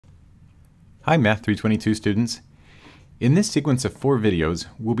Hi Math 322 students. In this sequence of 4 videos,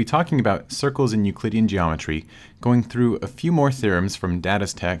 we'll be talking about circles in Euclidean geometry, going through a few more theorems from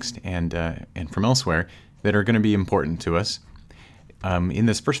Data's text and from elsewhere that are going to be important to us. In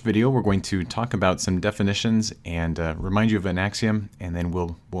this first video, we're going to talk about some definitions and remind you of an axiom, and then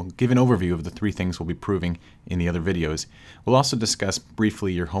we'll give an overview of the 3 things we'll be proving in the other videos. We'll also discuss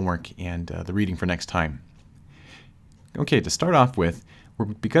briefly your homework and the reading for next time. Okay, to start off with,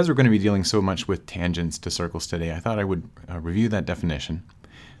 because we're going to be dealing so much with tangents to circles today, I thought I would review that definition.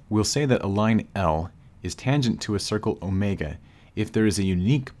 We'll say that a line L is tangent to a circle omega if there is a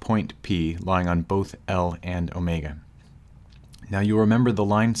unique point P lying on both L and omega. Now you'll remember the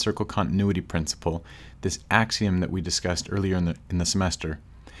line-circle continuity principle, this axiom that we discussed earlier in the semester.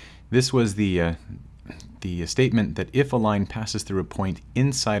 This was the statement that if a line passes through a point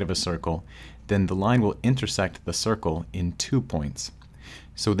inside of a circle, then the line will intersect the circle in 2 points.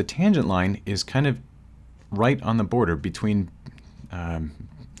 So the tangent line is kind of right on the border between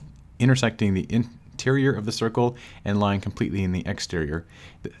intersecting the interior of the circle and lying completely in the exterior.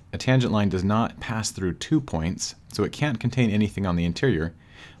 A tangent line does not pass through 2 points, so it can't contain anything on the interior,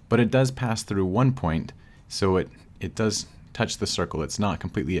 but it does pass through 1 point, so it does touch the circle. It's not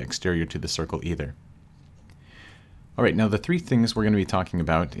completely exterior to the circle either. All right, now the 3 things we're going to be talking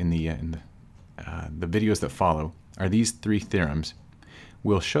about in the videos that follow are these 3 theorems.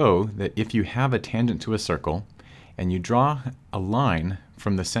 We'll show that if you have a tangent to a circle and you draw a line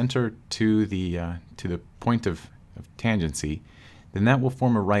from the center to the point of tangency, then that will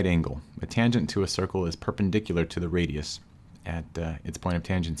form a right angle. A tangent to a circle is perpendicular to the radius at its point of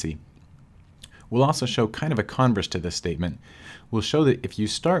tangency. We'll also show kind of a converse to this statement. We'll show that if you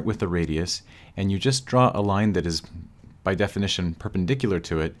start with the radius and you just draw a line that is by definition perpendicular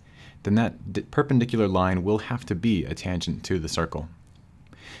to it, then that perpendicular line will have to be a tangent to the circle.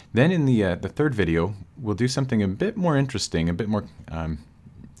 Then in the third video, we'll do something a bit more interesting, a bit more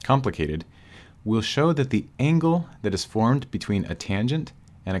complicated. We'll show that the angle that is formed between a tangent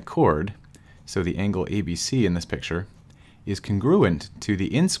and a chord, so the angle ABC in this picture, is congruent to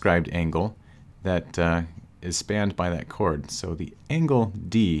the inscribed angle that is spanned by that chord. So the angle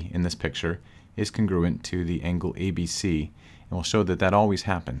D in this picture is congruent to the angle ABC, and we'll show that that always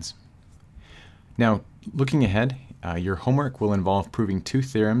happens. Now, looking ahead, your homework will involve proving 2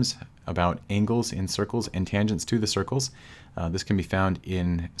 theorems about angles in circles and tangents to the circles. This can be found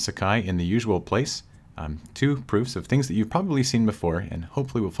in Sakai in the usual place. 2 proofs of things that you've probably seen before and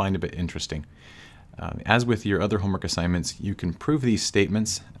hopefully will find a bit interesting. As with your other homework assignments, you can prove these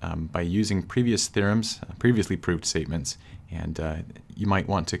statements by using previous theorems, previously proved statements, and you might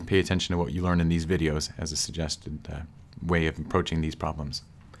want to pay attention to what you learn in these videos as a suggested way of approaching these problems.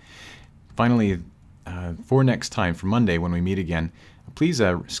 Finally, for next time, for Monday when we meet again, please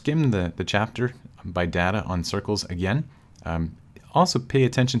skim the chapter by Data on circles again. Also pay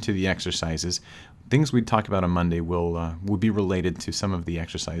attention to the exercises. Things we'd talk about on Monday will be related to some of the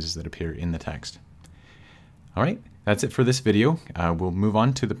exercises that appear in the text. All right, that's it for this video. We'll move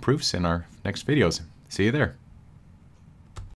on to the proofs in our next videos. See you there.